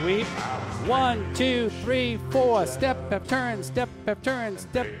 sweep. 1, 2, 3, 4. Step, half turn, step, half turn,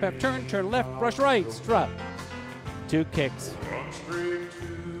 step, half turn. Turn left, brush right, strut. 2 kicks.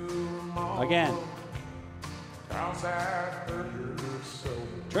 Again.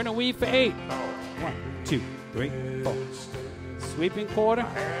 Turn and weave for 8. 1, 2, 3, 4. Sweeping quarter.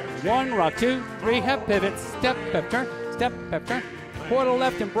 1, rock 2, 3, half pivots. Step, half turn, step, half turn. Quarter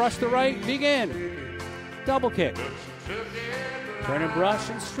left and brush the right. Begin. Double kick. Turn and brush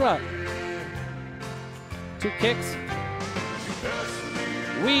and strut. 2 kicks.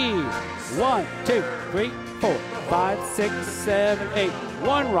 Weave. 1, 2, 3, 4, 5, 6, 7, 8.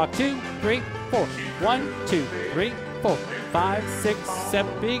 1, rock 2, 3, 4. 1, 2, 3, 4, 5, 6,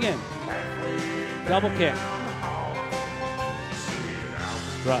 7, begin. Double kick.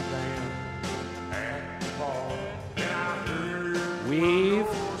 Strut. Weave.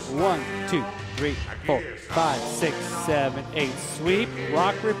 1, 2, 3, 4, 5, 6, 7, 8. Sweep,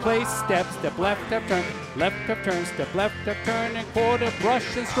 rock, replace, step, step left, step turn, step left, step turn, and quarter,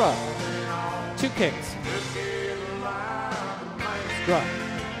 brush, and strut. 2 kicks. Strut.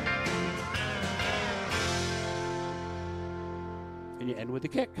 And you end with the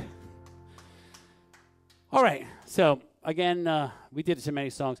kick. All right, so again, we did so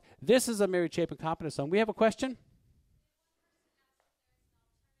many songs. This is a Mary Chapin Carpenter song. We have a question?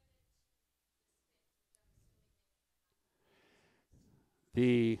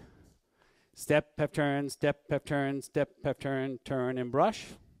 The step, pep, turn, step, pep, turn, step, pep, turn, turn, and brush.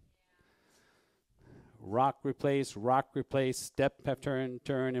 Rock, replace, step, pep, turn,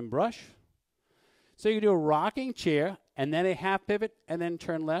 turn, and brush. So you do a rocking chair, and then a half pivot, and then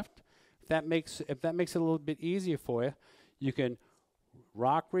turn left. If that makes it a little bit easier for you, you can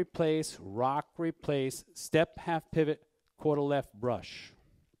rock, replace, step, half pivot, quarter left, brush.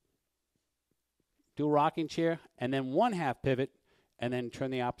 Do a rocking chair, and then 1 half pivot, and then turn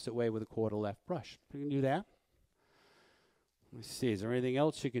the opposite way with a quarter left brush. You can do that. Let's see, is there anything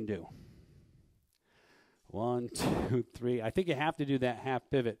else you can do? 1, 2, 3. I think you have to do that half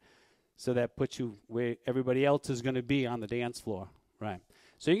pivot, so that puts you where everybody else is going to be on the dance floor. Right.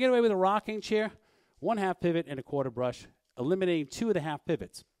 So you get away with a rocking chair, 1 half pivot, and a quarter brush, eliminating 2 of the half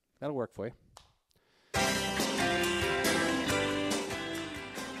pivots. That'll work for you.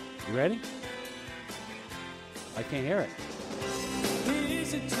 You ready? I can't hear it.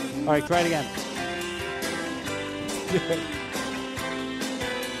 All right, try it again.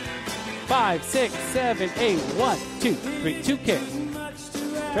 5, 6, 7, 8. 1, 2, 3. 2 kicks.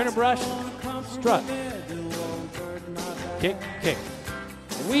 Turn and brush. Strut. Kick, kick.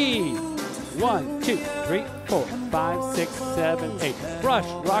 Weave. 1, 2, 3, 4, 5, 6, 7, 8. Brush,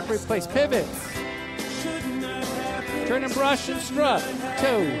 rock, replace, pivots. Turn and brush and strut.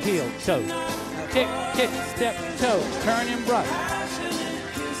 Toe, heel, toe. Kick, kick, step, toe. Turn and brush.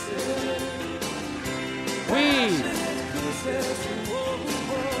 Weave.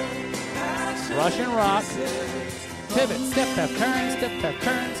 Brush and rock. Pivot, step, pep, turn, step, pep,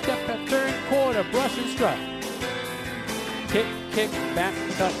 turn, step, pep, turn. Quarter, brush and strut. Kick, kick, back,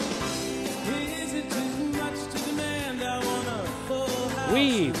 cut.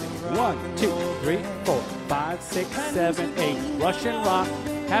 Weave. 1, 2, 3, 4, 5, 6, 7, 8. Brush and rock.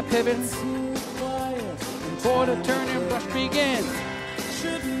 Half pivots. Quarter, turn and brush begins.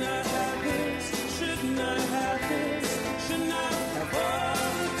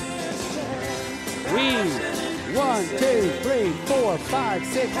 Weave. 1, 2, 3, 4, 5,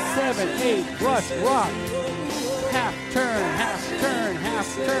 6, 7, 8. Brush, rock. Half turn, half turn,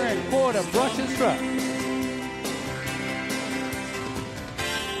 half turn. Quarter, brush and strut.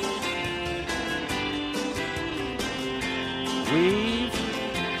 Weave.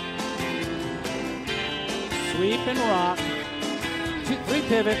 Sweep and rock. 2, 3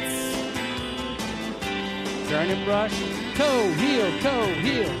 pivots. Turn and brush. Toe, heel,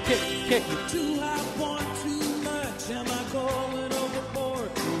 kick, kick.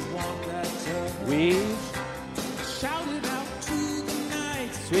 Weave.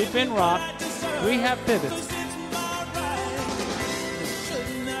 Sweep and rock. 3 half pivots.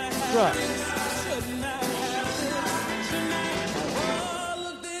 Strut.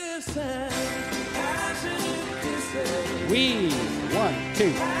 Weave. 1,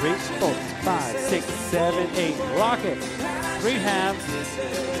 2, 3, 4, 5, 6, 7, 8. Rock it. 3 halves.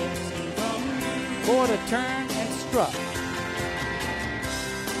 Quarter turn and strut.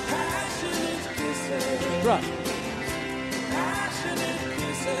 Strut.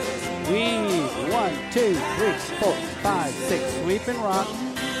 Weave. 1, 2, 3, 4, 5, 6. Sweep and rock.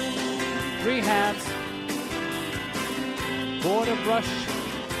 3 halves. Quarter brush.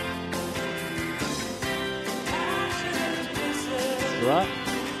 Strut.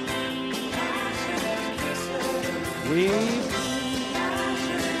 Weave.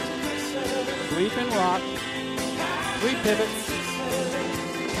 Sweep and rock. 3 pivots.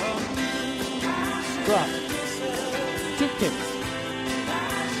 Strut. 2 kicks.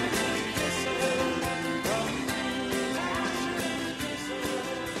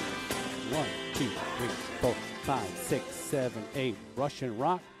 One, 2, 3, 4, 5, 6, 7, 8. Brush and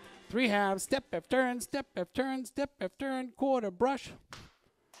rock. 3 halves. Step, F turn, step, F turn, step, F turn. Quarter brush.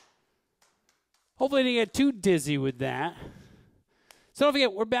 Hopefully, I didn't get too dizzy with that. So don't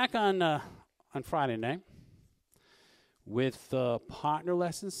forget, we're back on Friday night with partner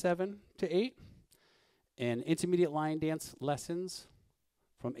lessons 7 to 8 and intermediate line dance lessons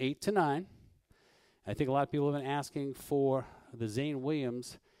from 8 to 9. I think a lot of people have been asking for the Zane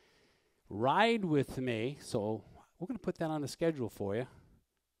Williams Ride With Me, so we're going to put that on the schedule for you.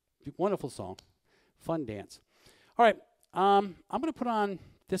 Wonderful song. fun dance. All right, I'm going to put on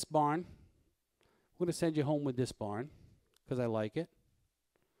this barn. I'm going to send you home with this barn because I like it.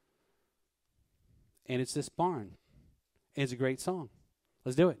 And it's this barn. It's a great song.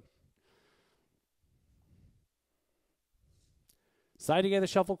 Let's do it. Side together,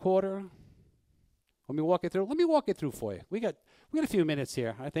 shuffle quarter. Let me walk it through. Let me walk it through for you. We got a few minutes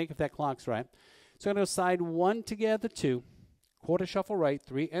here, I think, if that clock's right. So I'm going to go side 1 together, 2. Quarter shuffle right,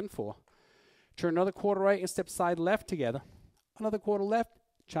 3 and 4. Turn another quarter right and step side left together. Another quarter left,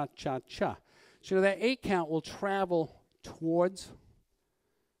 cha-cha-cha. So that 8 count will travel towards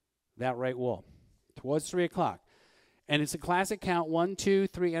that right wall, towards 3 o'clock. And it's a classic count, 1, 2,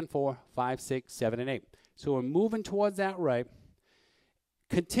 3, and 4, 5, 6, 7, and 8. So we're moving towards that right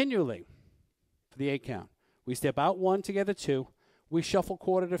continually for the 8 count. We step out 1 together, 2. We shuffle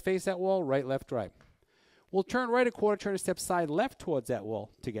quarter to face that wall, right, left, right. We'll turn right a quarter, turn a step side left towards that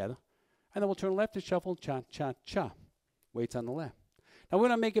wall together. And then we'll turn left and shuffle, cha-cha-cha. Weights on the left. Now we're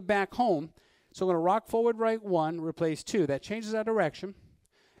going to make it back home. So we're going to rock forward right 1, replace 2. That changes our direction.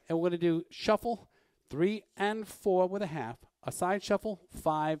 And we're going to do shuffle 3 and 4 with a half. A side shuffle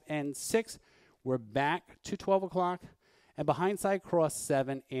 5 and 6. We're back to 12 o'clock. And behind side cross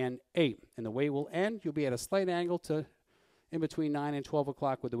 7 and 8. And the way will end, you'll be at a slight angle to in between 9 and 12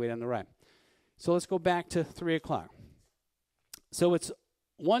 o'clock with the weight on the right. So let's go back to 3 o'clock. So it's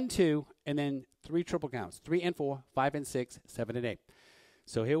 1, 2, and then 3 triple counts. 3 and 4, 5 and 6, 7 and 8.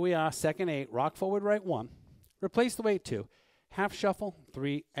 So here we are, second 8, rock forward right 1. Replace the weight 2. Half shuffle,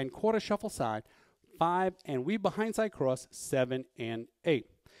 3 and quarter shuffle side, 5, and we behind side cross, 7 and 8.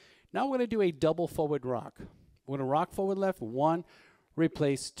 Now we're going to do a double forward rock. We're going to rock forward left 1,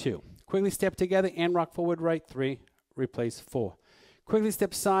 replace 2. Quickly step together and rock forward right 3, replace 4. Quickly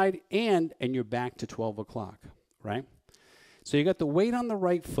step side and you're back to 12 o'clock, right? So you got the weight on the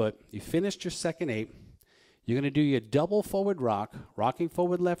right foot. You finished your second 8. You're going to do your double forward rock, rocking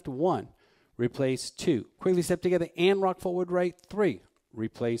forward left 1, replace 2. Quickly step together and rock forward right 3,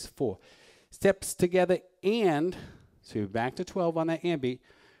 replace 4. Steps together and, so you're back to 12 on that and beat,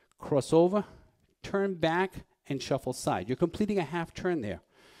 cross over, turn back, and shuffle side. You're completing a half turn there,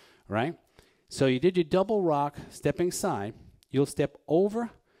 right? So you did your double rock, stepping side. You'll step over,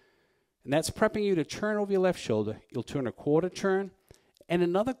 and that's prepping you to turn over your left shoulder. You'll turn a quarter turn, and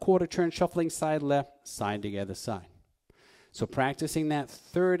another quarter turn, shuffling side left, side together side. So practicing that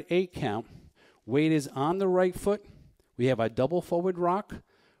third 8 count. Weight is on the right foot. We have our double forward rock.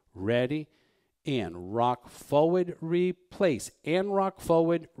 Ready, and rock forward, replace, and rock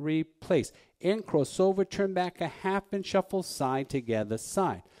forward, replace, and cross over, turn back a half, and shuffle side together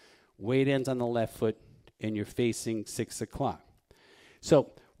side. Weight ends on the left foot, and you're facing 6 o'clock.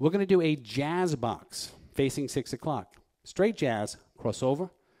 So we're going to do a jazz box facing 6 o'clock. Straight jazz, cross over,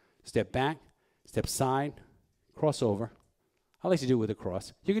 step back, step side, cross over. I like to do it with a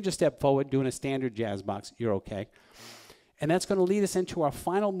cross. You can just step forward, doing a standard jazz box. You're okay. And that's going to lead us into our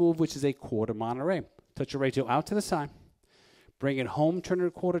final move, which is a quarter Monterey. Touch your right toe out to the side. Bring it home, turn it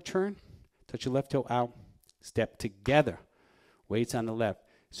a quarter turn. Touch your left toe out. Step together. Weights on the left.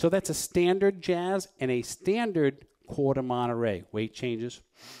 So that's a standard jazz and a standard quarter Monterey. Weight changes.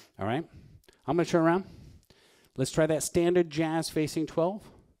 All right. I'm going to turn around. Let's try that standard jazz facing 12.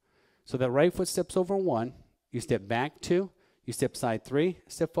 So that right foot steps over 1. You step back 2. You step side 3.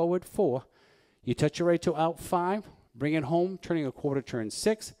 Step forward 4. You touch your right toe out 5. Bring it home, turning a quarter turn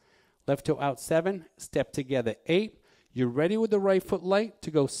 6. Left toe out 7. Step together 8. You're ready with the right foot light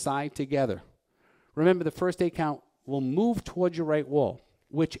to go side together. Remember, the first 8 count will move towards your right wall,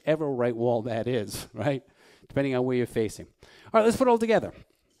 whichever right wall that is, right? Depending on where you're facing. All right, let's put it all together.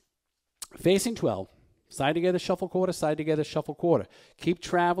 Facing 12. Side together, shuffle quarter, side together, shuffle quarter. Keep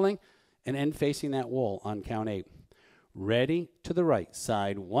traveling and end facing that wall on count 8. Ready to the right.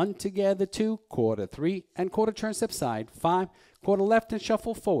 Side 1 together, 2, quarter 3, and quarter turn step side, 5, quarter left and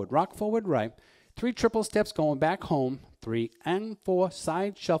shuffle forward. Rock forward right. 3 triple steps going back home, 3 and 4,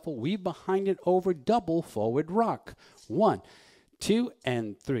 side shuffle, weave behind it over, double forward rock. 1, 2,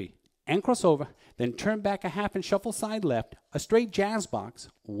 and 3. And cross over. Then turn back a half and shuffle side left. A straight jazz box.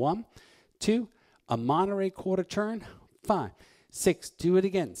 1, 2, a Monterey quarter turn. 5, 6, do it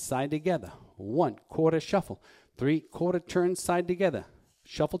again. Side together. 1, quarter shuffle. 3, quarter turn side together.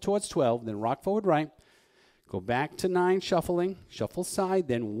 Shuffle towards 12, then rock forward right. Go back to 9, shuffling. Shuffle side,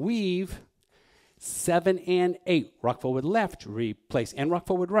 then weave. 7 and 8. Rock forward left, replace, and rock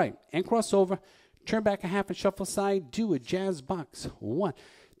forward right. And cross over. Turn back a half and shuffle side. Do a jazz box. 1,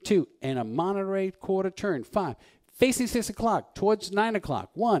 2, and a Monterey quarter turn. 5. Facing 6 o'clock towards 9 o'clock.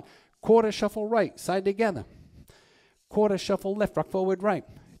 1, quarter shuffle right, side together. Quarter shuffle left, rock forward right.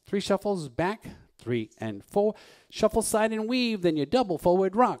 3 shuffles back. 3, and 4. Shuffle side and weave, then you double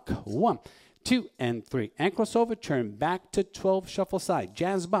forward rock. 1, 2, and 3. And crossover, turn back to 12, shuffle side.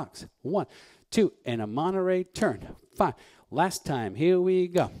 Jazz box. 1, 2, and a Monterey turn. 5. Last time, here we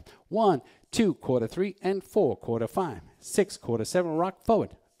go. 1, 2, quarter 3, and 4, quarter 5. 6, quarter 7, rock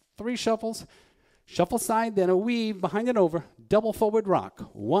forward. 3 shuffles. Shuffle side, then a weave behind and over. Double forward rock.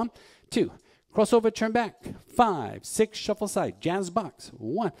 1, 2. Crossover, turn back. 5, 6, shuffle side. Jazz box.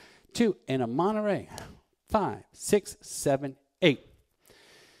 1, 2, and a Monterey. 5, 6, 7, 8.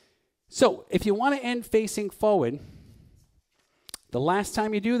 So if you want to end facing forward, the last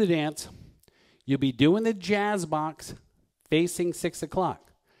time you do the dance, you'll be doing the jazz box facing 6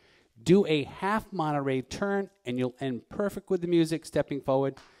 o'clock. Do a half Monterey turn, and you'll end perfect with the music stepping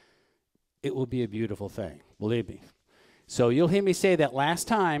forward. It will be a beautiful thing, believe me. So you'll hear me say that last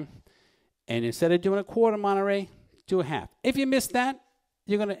time, and instead of doing a quarter Monterey, do a half. If you missed that,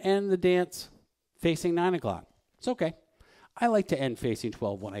 you're going to end the dance facing 9 o'clock. It's okay. I like to end facing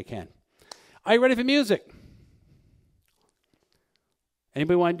 12 when I can. Are you ready for music?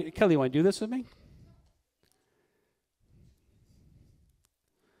 Anybody want to Kelly, you want to do this with me?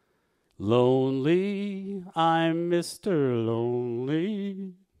 Lonely, I'm Mr.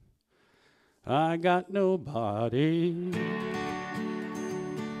 Lonely. I got nobody.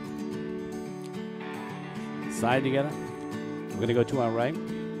 Side together. We're going to go to our right.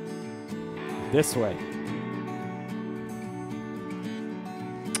 This way.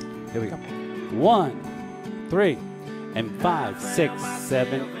 Here we go. 1, 3, and 5, 6,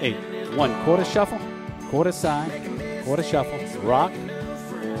 7, 8. 1 quarter shuffle, quarter side, quarter shuffle, rock.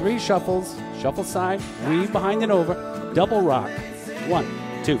 3 shuffles, shuffle side, weave behind and over, double rock. 1,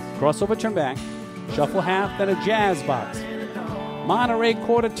 2, crossover, turn back, shuffle half, then a jazz box. Monterey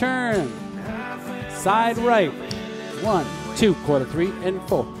quarter turn, side right. 1, 2, quarter 3, and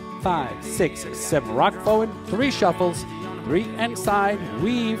 4, 5, 6, 7. Rock forward, 3 shuffles, 3 and side,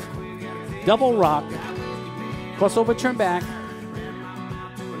 weave, double rock, crossover, turn back,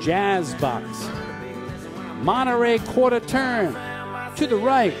 jazz box. Monterey quarter turn. To the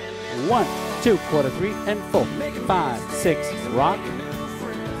right, 1, 2, quarter 3, and 4, 5, 6, rock,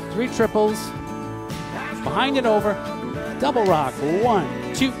 3 triples, behind and over, double rock,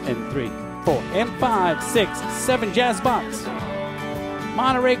 1, 2, and 3, 4, and 5, 6, 7, jazz box,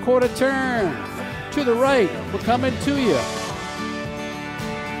 Monterey quarter turn, to the right, we're coming to you,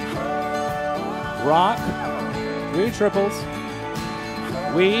 rock, 3 triples,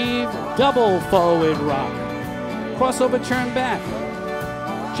 weave, double forward rock, crossover, turn back,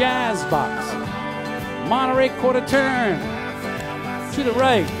 jazz box, Monterey quarter turn, to the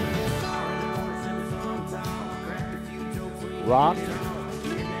right, rock,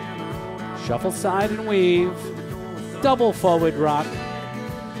 shuffle side and weave, double forward rock,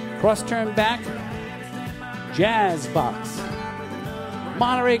 cross turn back, jazz box,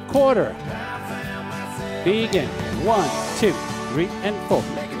 Monterey quarter, begin, 1, 2, 3, and 4,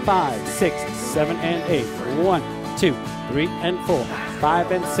 5, 6, 7, and 8, 1, 2, 3, and 4,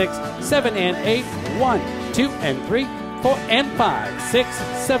 5 and 6, 7 and 8, 1, 2 and 3, 4 and 5, 6,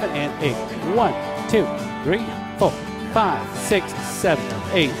 7 and 8, 1, 2, 3, 4, 5, 6, 7,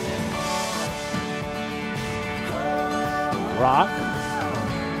 8. Rock.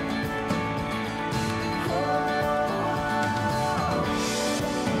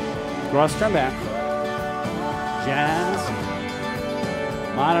 Cross turn back. Jazz.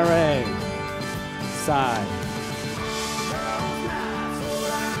 Monterey. Side.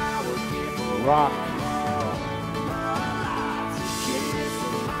 Rock.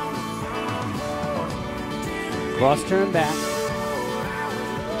 Cross turn back.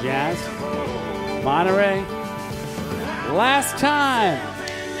 Jazz. Monterey. Last time.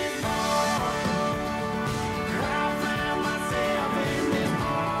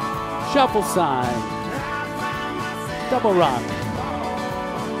 Shuffle side. Double rock.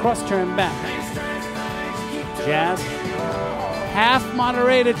 Cross turn back. Jazz. Half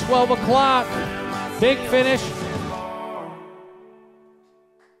Monterey to 12 o'clock. Big finish.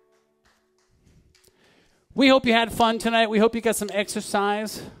 We hope you had fun tonight. We hope you got some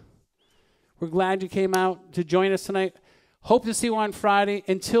exercise. We're glad you came out to join us tonight. Hope to see you on Friday.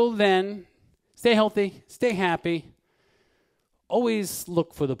 Until then, stay healthy, stay happy. Always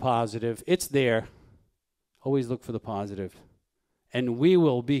look for the positive. It's there. Always look for the positive. And we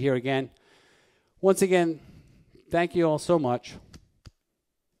will be here again. Once again, thank you all so much.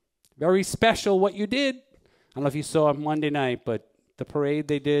 Very special what you did. I don't know if you saw on Monday night, but the parade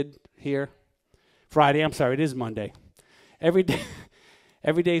they did here. Friday, I'm sorry, it is Monday. Every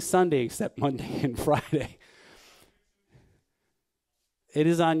day Sunday except Monday and Friday. It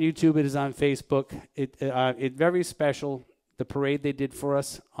is on YouTube. It is on Facebook. It's very special. The parade they did for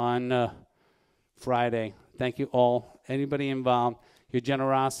us on Friday. Thank you all. Anybody involved, your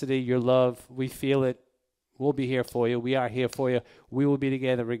generosity, your love, we feel it. We'll be here for you. We are here for you. We will be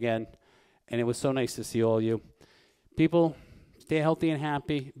together again. And it was so nice to see all of you. People, stay healthy and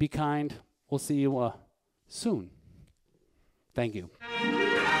happy. Be kind. We'll see you soon. Thank you.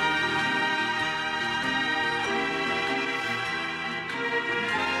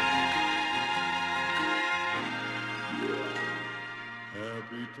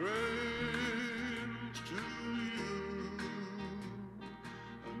 Happy trail.